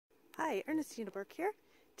Hi, Ernestina Burke here.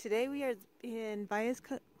 Today we are in Valles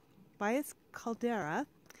Caldera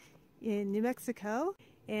in New Mexico,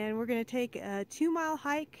 and we're going to take a 2-mile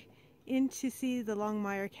hike in to see the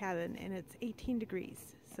Longmire Cabin, and it's 18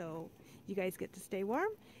 degrees. So you guys get to stay warm,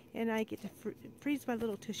 and I get to freeze my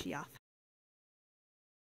little tushy off.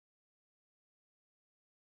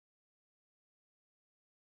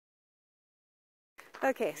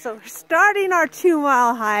 Okay, so we're starting our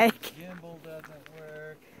 2-mile hike. Gimbal doesn't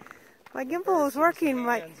work. My gimbal is working.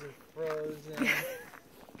 My hands are frozen.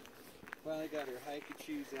 Finally got her hiking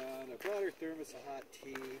shoes on. I brought her thermos of hot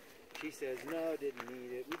tea. She says no, didn't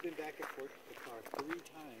need it. We've been back and forth to the car 3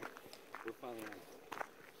 times. We're finally on it.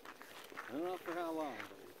 I don't know for how long,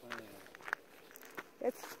 but we're finally on it.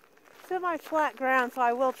 It's semi-flat ground, so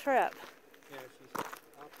I will trip. Yeah, she's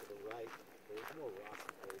off to the right. There's more rocks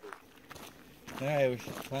and boulders. Alright, we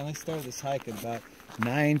should finally start this hike at about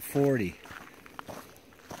 9:40.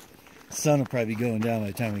 Sun will probably be going down by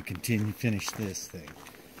the time we finish this thing.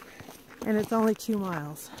 And it's only 2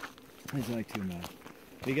 miles. It's only 2 miles.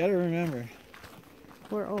 You gotta remember,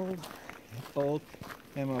 We're old.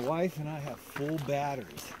 And my wife and I have full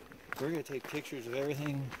batteries. We're gonna take pictures of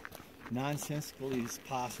everything nonsensically as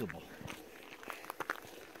possible.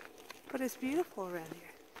 But it's beautiful around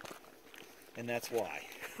here. And that's why.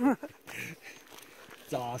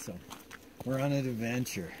 It's awesome. We're on an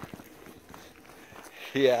adventure.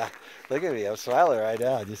 Yeah, look at me. I'm smiling right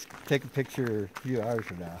now. Just take a picture a few hours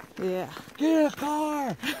from now. Yeah. Get in a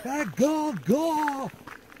car! Go!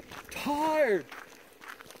 Tired!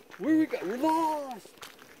 Where we go? We're lost!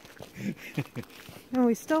 And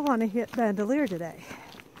we still want to hit Bandelier today.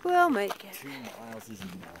 We'll make it. 2 miles is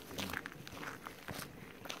nothing.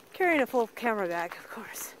 Carrying a full camera bag, of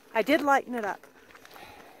course. I did lighten it up.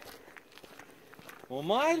 Well,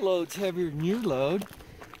 my load's heavier than your load.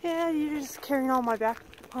 Yeah, you're just carrying all my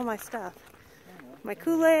stuff. My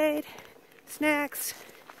Kool-Aid, snacks,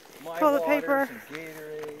 My toilet water, paper. some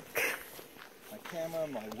Gatorade, my camera,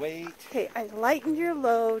 my weight. Okay, I lightened your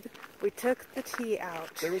load. We took the tea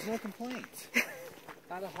out. There was no complaints.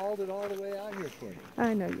 I'd have hauled it all the way out here for you.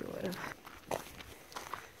 I know you would have.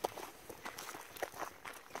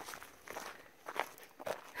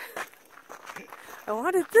 I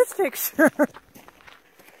wanted this picture.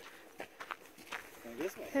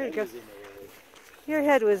 There you go. Your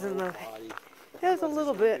head was in the way. It was a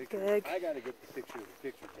little bit big. I gotta get the picture of the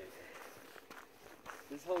picture taken.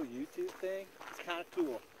 This whole YouTube thing is kind of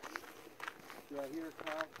cool. Do I hear a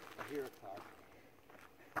car? I hear a car.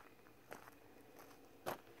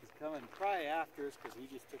 He's coming probably after us because we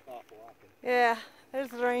just took off walking. Yeah, there's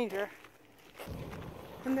the ranger.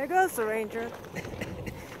 And there goes the ranger.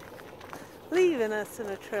 Leaving us in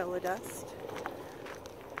a trail of dust.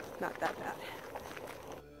 Not that bad.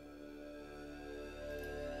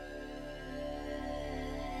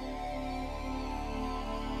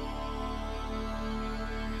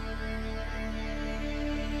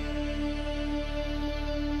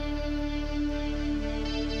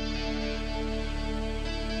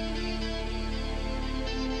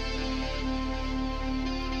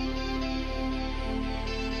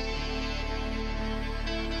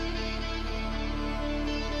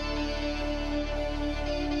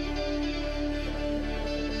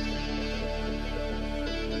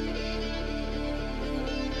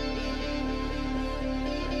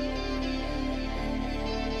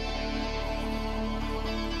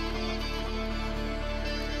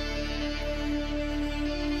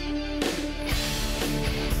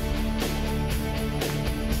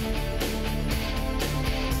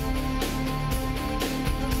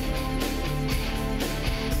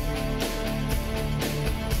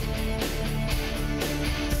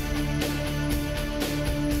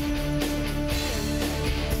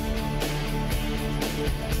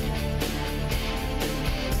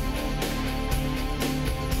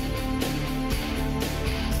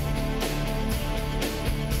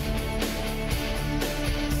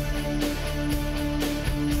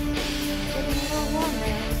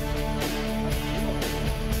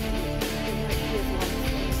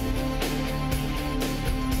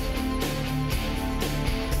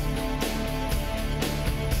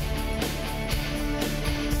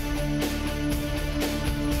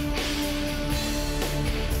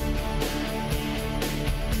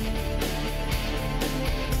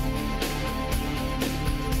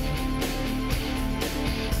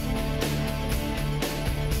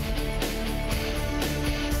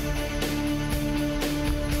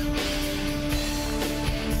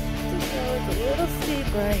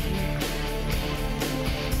 Right here.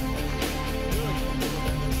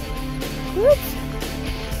 Whoops.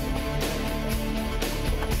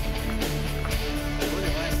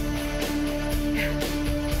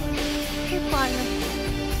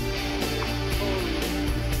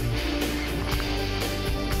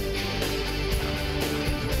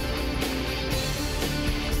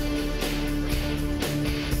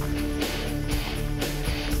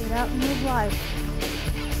 out and live life.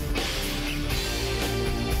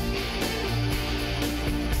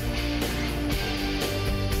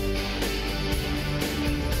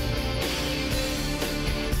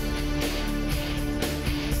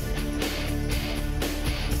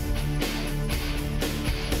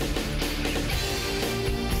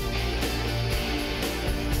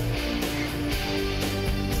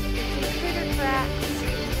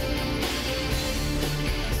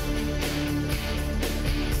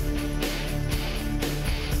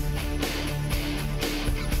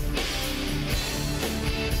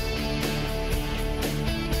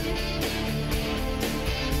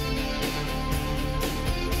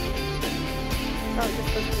 Oh, just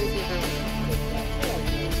supposed to be everyone.